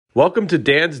Welcome to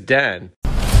Dan's Den.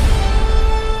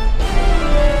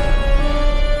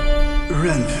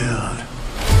 Renfield,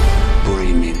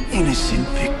 bring in innocent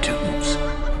victims.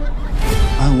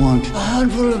 I want a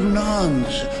handful of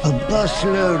nuns, a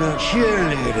busload of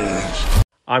cheerleaders.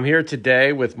 I'm here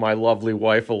today with my lovely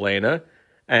wife, Elena,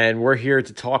 and we're here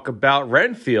to talk about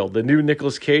Renfield, the new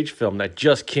Nicolas Cage film that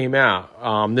just came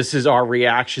out. This is our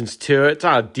reactions to it. It's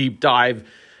not a deep dive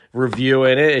review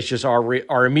in it. It's just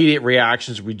our immediate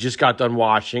reactions. We just got done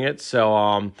watching it,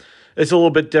 so it's a little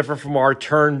bit different from our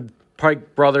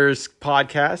Turnpike Brothers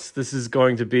podcast. This is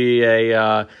going to be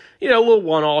a little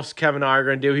one-offs Kevin and I are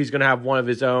going to do. He's going to have one of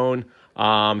his own.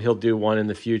 He'll do one in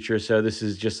the future. So this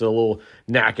is just a little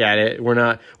knack at it. We're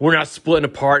not splitting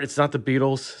apart. It's not the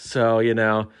Beatles, so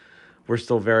we're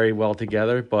still very well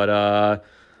together. But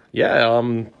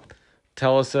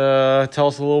tell us a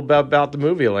little bit about the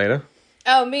movie, Elena.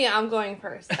 Oh, me? I'm going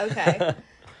first. Okay.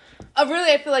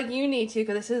 I feel like you need to,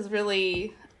 because this is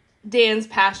really Dan's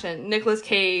passion. Nicolas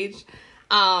Cage.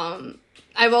 I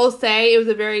will say it was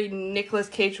a very Nicolas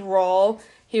Cage role.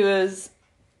 He was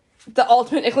the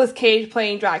ultimate Nicolas Cage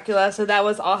playing Dracula, so that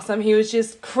was awesome. He was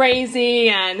just crazy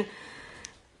and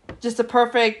just a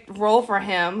perfect role for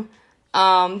him.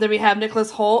 Then we have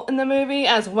Nicholas Hoult in the movie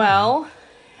as well.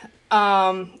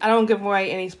 I don't give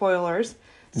away any spoilers,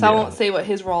 so I won't say what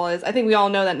his role is. I think we all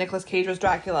know that Nicolas Cage was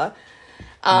Dracula.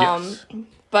 Yes.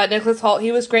 But Nicholas Hoult,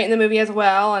 he was great in the movie as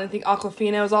well, and I think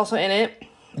Awkwafina was also in it.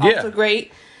 Also great.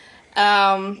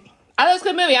 I thought it was a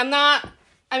good movie.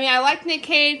 I like Nick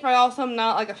Cage, but I also am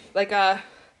not like a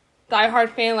diehard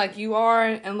fan like you are,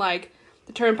 and like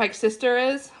the Turnpike Sister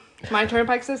is. My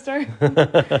Turnpike Sister.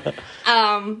 But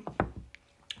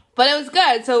it was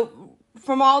good. So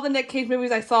from all the Nick Cage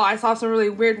movies I saw some really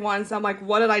weird ones. I'm like,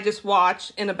 what did I just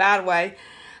watch in a bad way?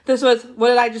 This was, what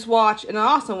did I just watch in an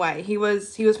awesome way? He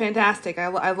was fantastic.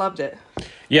 I loved it.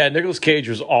 Yeah, Nicolas Cage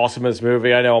was awesome in this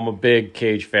movie. I know I'm a big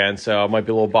Cage fan, so I might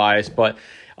be a little biased, but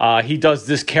he does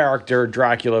this character,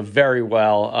 Dracula, very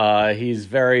well. He's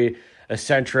very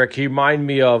eccentric. He reminded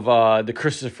me of the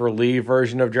Christopher Lee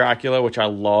version of Dracula, which I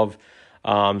love.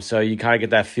 So you kind of get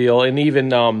that feel. And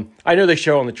even, I know they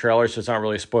show on the trailer, so it's not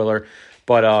really a spoiler,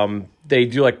 but they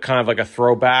do kind of a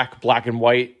throwback black and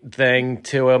white thing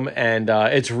to him, and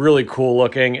it's really cool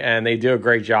looking, and they do a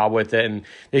great job with it, and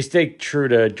they stay true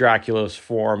to Dracula's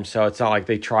form, so it's not like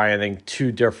they try anything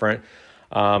too different.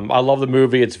 I love the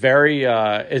movie. It's very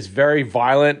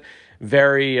violent,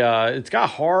 it's got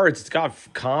horror, it's got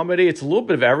comedy, it's a little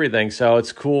bit of everything, so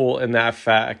it's cool in that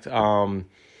fact. But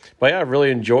yeah, I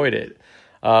really enjoyed it.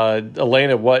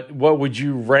 Elena, what would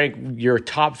you rank your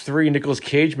top 3 Nicolas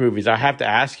Cage movies? I have to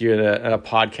ask you in a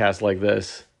podcast like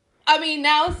this.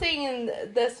 Now saying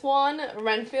this one,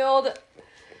 Renfield,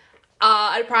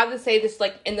 I'd probably say this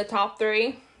in the top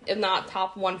 3, if not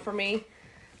top 1 for me.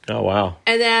 Oh, wow.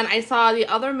 And then I saw the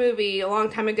other movie a long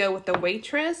time ago with the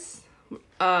waitress,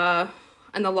 and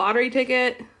the lottery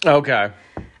ticket. Okay.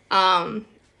 That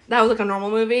was a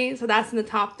normal movie, so that's in the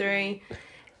top 3.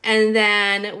 And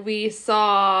then we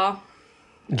saw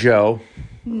Joe.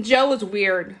 Joe was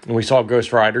weird. And we saw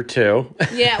Ghost Rider 2.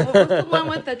 Yeah, what was the one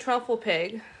with the truffle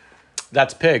pig?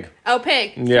 That's Pig. Oh,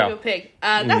 Pig. Yeah. Pig.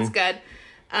 That's good.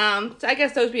 So I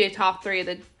guess those would be a top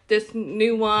 3. This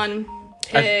new one,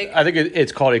 Pig. I think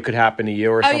it's called It Could Happen to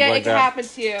You or something like that. It Could Happen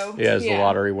to You. Yeah, it's the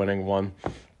lottery winning one.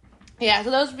 Yeah,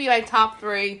 so those would be my top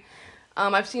 3.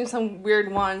 I've seen some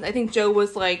weird ones. I think Joe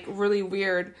was really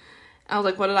weird. I was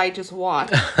like, what did I just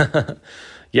watch?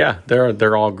 Yeah,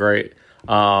 they're all great.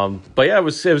 But yeah, it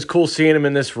was cool seeing him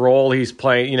in this role. He's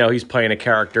playing a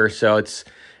character, so it's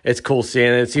cool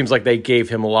seeing it. It seems like they gave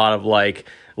him a lot of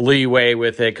leeway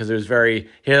with it, because he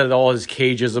had all his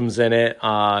cageisms in it.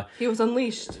 He was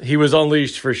unleashed. He was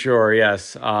unleashed for sure,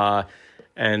 yes. Awkwafina,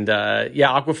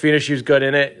 she was good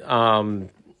in it.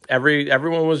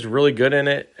 Everyone was really good in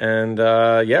it, and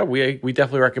we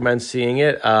definitely recommend seeing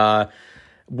it.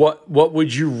 What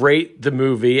would you rate the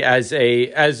movie as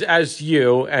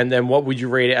you, and then what would you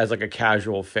rate it as a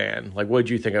casual fan? What would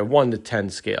you think, a 1 to 10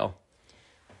 scale?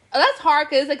 Oh, that's hard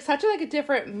because it's such a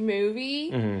different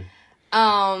movie.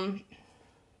 Mm-hmm.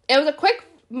 It was a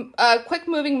quick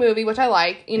moving movie, which I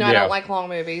like. I don't like long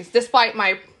movies, despite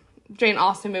my Jane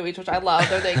Austen movies, which I love.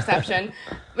 They're the exception.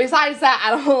 Besides that,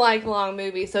 I don't like long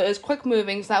movies, so it was quick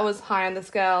moving, so that was high on the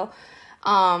scale.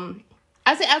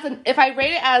 I'd say if I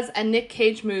rate it as a Nick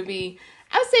Cage movie,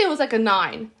 I would say it was a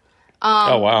 9.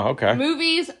 Oh wow, okay.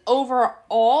 Movies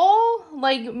overall,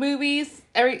 movies,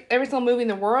 every single movie in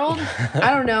the world,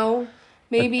 I don't know,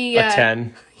 maybe a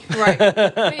 10. Right,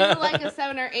 maybe a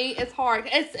 7 or 8. It's hard.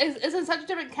 It's in such a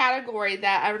different category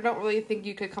that I don't really think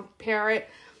you could compare it.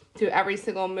 to every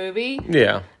single movie.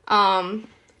 Yeah.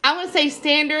 I would say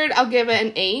standard, I'll give it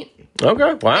an 8.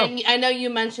 Okay, wow. And I know you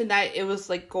mentioned that it was,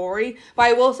 like, gory. But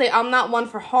I will say I'm not one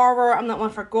for horror. I'm not one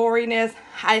for goriness.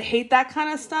 I hate that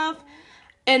kind of stuff.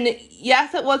 And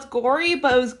yes, it was gory,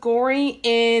 but it was gory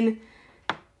in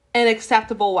an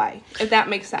acceptable way, if that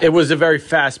makes sense. It was a very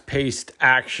fast-paced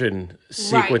action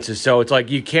sequences, Right. so it's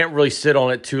like you can't really sit on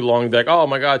it too long and be like, oh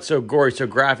my god, so gory, so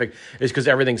graphic. It's because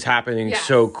everything's happening Yes.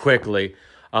 so quickly.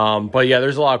 But yeah,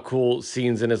 there's a lot of cool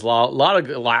scenes and there's a lot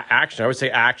of action. I would say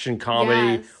action,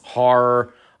 comedy, Yes.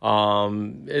 horror.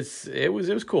 It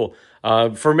was cool.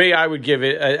 For me, I would give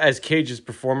it as Cage's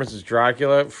performance as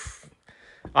Dracula.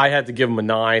 I had to give him a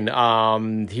 9.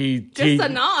 Just a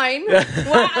 9? Wow, I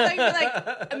thought you were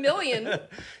like a million.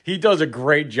 He does a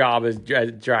great job as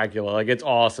Dracula. Like, it's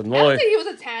awesome. I would say he was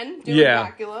a 10 doing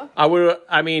Dracula.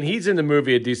 I mean, he's in the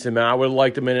movie a decent amount. I would have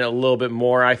liked him in it a little bit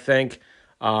more, I think.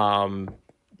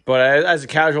 But as a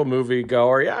casual movie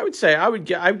goer, yeah, I would say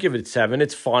I'd give it a 7.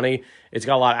 It's funny. It's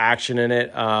got a lot of action in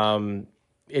it.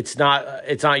 It's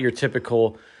not your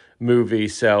typical movie,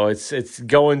 so it's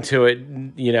going to it,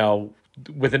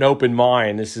 with an open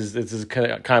mind. This is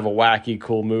kind of a wacky,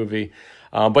 cool movie.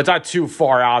 But it's not too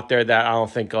far out there that I don't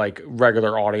think like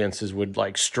regular audiences would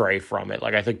like stray from it.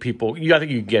 Like I think you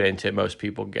can get into it. Most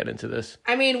people get into this.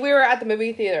 I mean, we were at the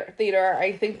movie theater.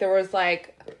 I think there was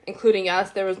like, including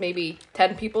us, there was maybe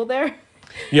 10 people there.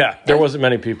 Yeah, there wasn't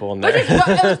many people in there. It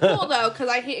was cool though, because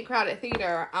I hate a crowded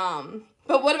theater.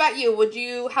 But what about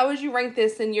you? How would you rank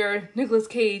this in your Nicolas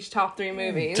Cage top 3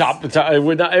 movies?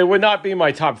 It would not be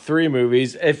my top 3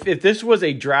 movies. If this was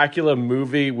a Dracula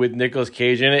movie with Nicolas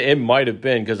Cage in it, it might have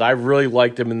been, because I really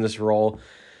liked him in this role.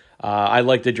 I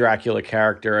like the Dracula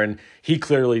character, and he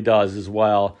clearly does as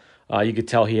well. You could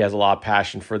tell he has a lot of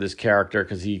passion for this character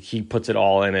because he puts it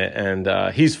all in it,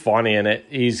 and he's funny in it.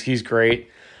 He's great.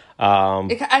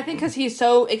 I think because he's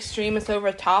so extreme and so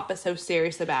over the top, but so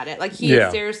serious about it. Like, he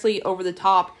is seriously over the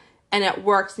top, and it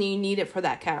works, and you need it for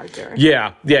that character.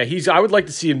 Yeah. I would like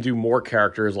to see him do more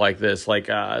characters like this,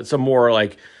 like some more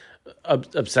like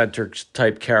eccentric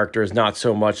type characters, not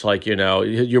so much like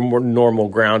your more normal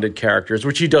grounded characters,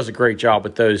 which he does a great job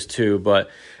with those too. But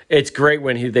it's great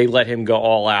when they let him go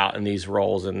all out in these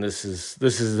roles, and this is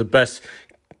the best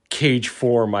Cage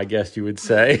form, I guess you would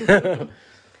say.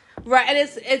 Right, and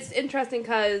it's interesting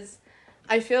because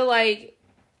I feel like,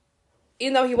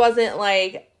 even though he wasn't,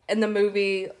 like, in the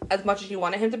movie as much as you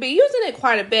wanted him to be, he was in it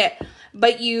quite a bit,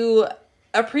 but you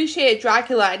appreciated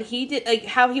Dracula, and he did, like,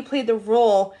 how he played the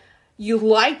role, you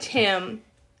liked him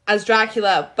as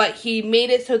Dracula, but he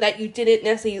made it so that you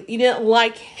didn't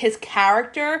like his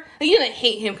character. Like, you didn't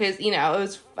hate him because, it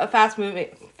was a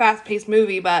fast-paced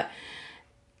movie, but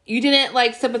you didn't,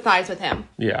 like, sympathize with him.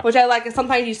 Yeah. Which I like, because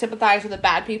sometimes you sympathize with the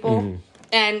bad people. Mm.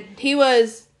 And he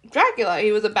was Dracula.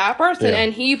 He was a bad person,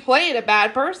 and he played a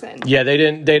bad person. Yeah, they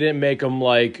didn't make him,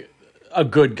 like, a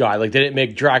good guy. Like, they didn't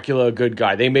make Dracula a good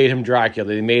guy. They made him Dracula.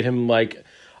 They made him, like,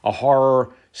 a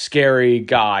horror, scary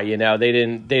guy, They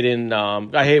didn't,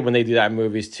 I hate when they do that in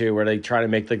movies, too, where they try to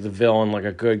make, like, the villain, like,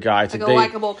 a good guy. It's like a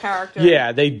likable character.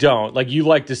 Yeah, they don't. Like, you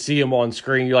like to see him on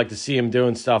screen, you like to see him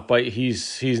doing stuff, but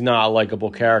he's not a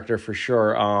likable character for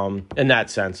sure, in that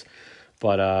sense.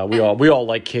 But we all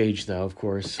like Cage, though, of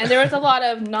course. And there was a lot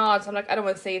of nods. I don't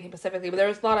want to say anything specifically, but there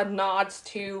was a lot of nods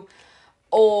to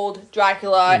old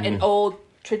Dracula and old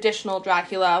traditional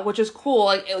Dracula, which is cool.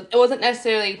 Like, it wasn't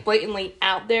necessarily blatantly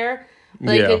out there.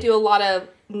 They did do a lot of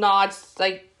nods,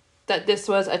 like, that this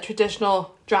was a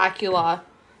traditional Dracula,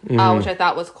 which I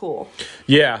thought was cool.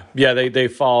 Yeah, they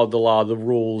followed a lot of the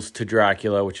rules to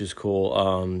Dracula, which is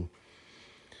cool.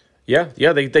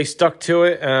 They stuck to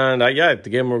it, and they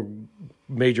gave him a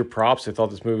major props. I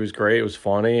thought this movie was great. It was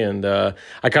funny, and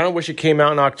I kind of wish it came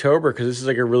out in October, because this is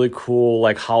like a really cool,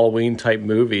 like, Halloween type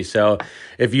movie. So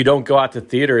if you don't go out to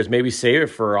theaters, maybe save it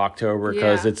for October,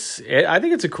 because I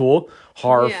think it's a cool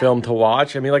horror film to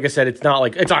watch. I mean, like I said, it's not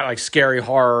like scary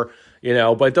horror,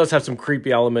 but it does have some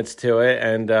creepy elements to it,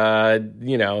 and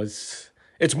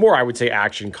it's more, I would say,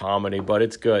 action comedy, but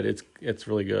it's good. It's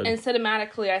really good. And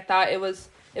cinematically, I thought it was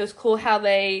cool how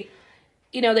they,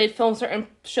 they'd film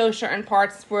certain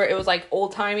parts where it was like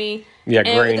old timey. Yeah,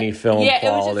 grainy film quality. Yeah,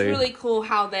 it was just really cool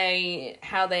how they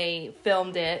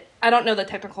filmed it. I don't know the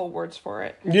technical words for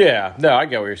it. Yeah, no, I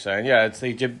get what you're saying. Yeah,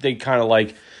 they kind of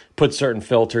like put certain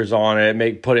filters on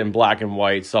it, put it in black and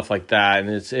white, stuff like that, and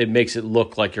it makes it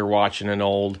look like you're watching an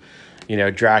old,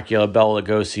 Dracula Bela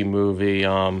Lugosi movie.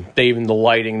 Even the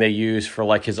lighting they use for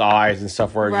like his eyes and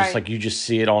stuff, where just like you just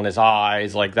see it on his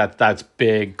eyes, like that's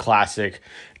big classic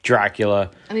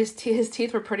Dracula. And his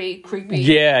teeth were pretty creepy.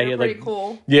 Yeah, they he were had, pretty like,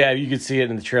 cool. Yeah, you could see it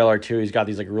in the trailer too. He's got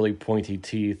these like really pointy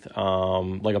teeth,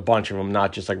 like a bunch of them,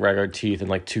 not just like regular teeth and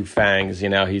like 2 fangs. You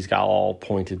know, he's got all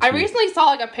pointed teeth. I recently saw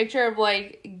like a picture of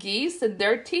like geese and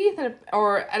their teeth, and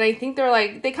I think they're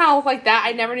like, they kind of look like that.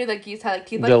 I never knew that geese had like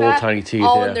teeth like that. Little tiny teeth,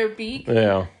 all yeah. in their beak.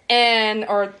 Yeah.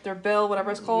 Or their bill,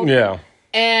 whatever it's called. Yeah.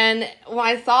 And when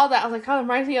I saw that, I was like, oh, it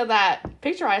reminds me of that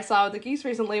picture I saw with the geese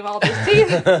recently with all those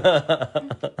teeth.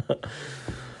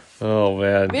 Oh,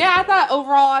 man. But yeah, I thought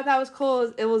it was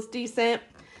cool. It was decent.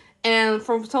 And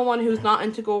for someone who's not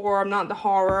into gore, not into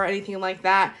horror or anything like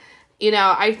that, you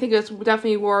know, I think it's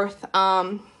definitely worth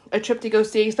a trip to go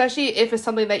see, especially if it's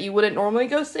something that you wouldn't normally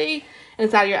go see and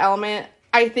it's out of your element.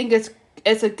 I think it's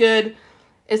definitely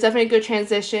a good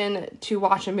transition to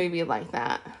watch a movie like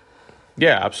that.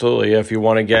 Yeah, absolutely. If you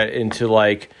want to get into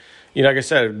like I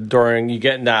said, during you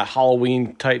get in that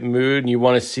Halloween type mood and you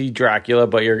want to see Dracula,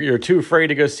 but you're too afraid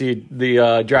to go see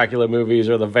the Dracula movies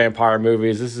or the vampire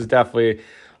movies, this is definitely,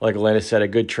 like Elena said, a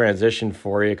good transition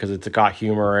for you because it's got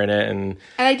humor in it. And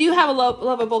I do have a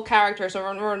lovable character. So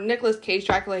when Nicolas Cage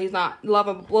Dracula, he's not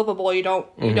lovable. You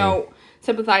don't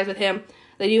sympathize with him.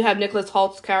 They do have Nicholas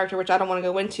Holt's character, which I don't want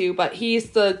to go into, but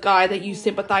he's the guy that you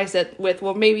sympathize with.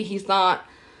 Well, maybe he's not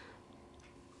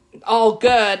all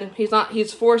good.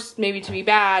 He's forced maybe to be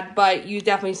bad, but you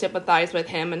definitely sympathize with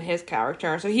him and his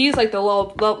character. So he's like the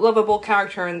lovable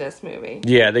character in this movie.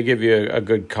 Yeah, they give you a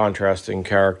good contrasting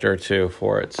character too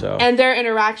for it. So, and their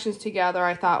interactions together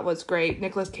I thought was great.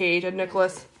 Nicolas Cage and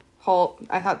Nicholas Hoult,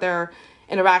 I thought their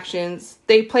interactions,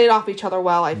 they played off each other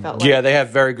well, I felt like. Yeah, they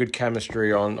have very good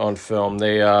chemistry on film.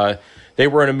 They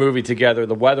were in a movie together,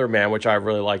 The Weatherman, which I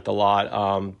really liked a lot.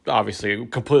 Obviously, a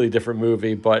completely different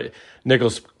movie, but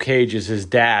Nicolas Cage is his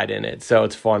dad in it, so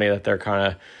it's funny that they're kind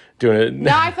of doing it.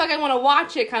 Now I feel like I want to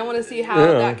watch it, kind of want to see how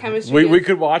that chemistry we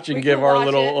could watch and give our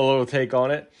little a little take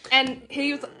on it. And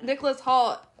Nicholas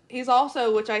Hoult, he's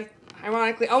also, which I'm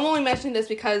only mentioning this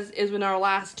because it was in our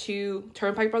last 2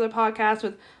 Turnpike Brother podcasts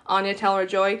with Anya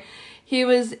Taylor-Joy. He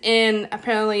was in,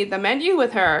 apparently, The Menu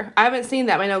with her. I haven't seen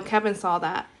that, but I know Kevin saw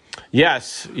that.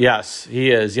 Yes,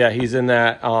 he is. Yeah, he's in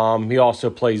that. He also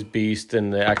plays Beast in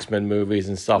the X-Men movies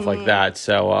and stuff like that.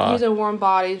 So he's in Warm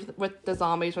Bodies with the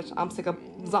zombies, which I'm sick of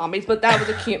zombies, but that was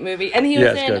a cute movie. And he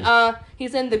was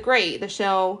he's in The Great, the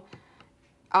show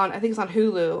on, I think it's on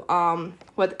Hulu,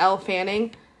 with Elle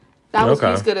Fanning.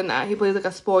 He's good in that. He plays like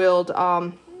a spoiled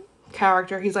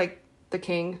character. He's like the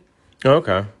king.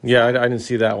 Okay. Yeah, I didn't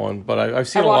see that one, but I've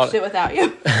seen a lot. I watched it without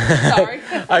you. Sorry.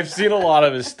 I've seen a lot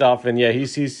of his stuff, and yeah,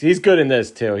 he's good in this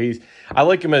too. I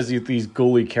like him as these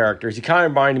ghouly characters. He kind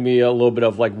of reminded me a little bit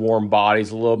of like Warm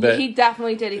Bodies, a little bit. He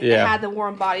definitely did. He had the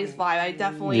Warm Bodies vibe. I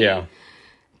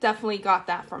definitely got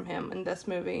that from him in this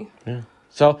movie. Yeah.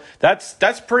 So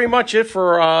that's pretty much it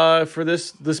for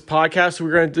this podcast.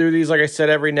 We're going to do these, like I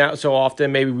said, every now so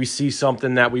often. Maybe we see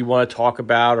something that we want to talk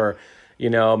about, or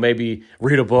maybe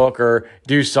read a book or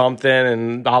do something,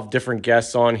 and I'll have different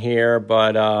guests on here.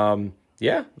 But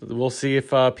yeah, we'll see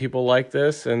if people like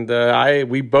this. And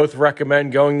we both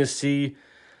recommend going to see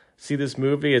this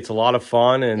movie. It's a lot of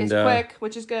fun, and it's quick,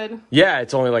 which is good. Yeah,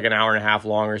 it's only like an hour and a half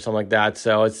long or something like that.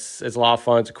 So it's a lot of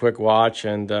fun. It's a quick watch,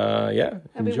 and it'll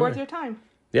be worth your time.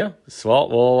 Yeah.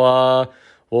 So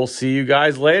we'll see you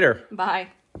guys later. Bye.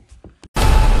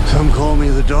 Some call me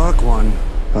the Dark One,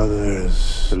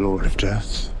 others the Lord of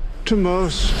Death. To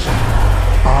most,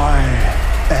 I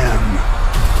am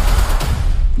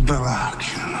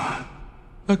Dracula.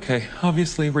 Okay,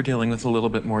 obviously we're dealing with a little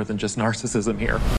bit more than just narcissism here.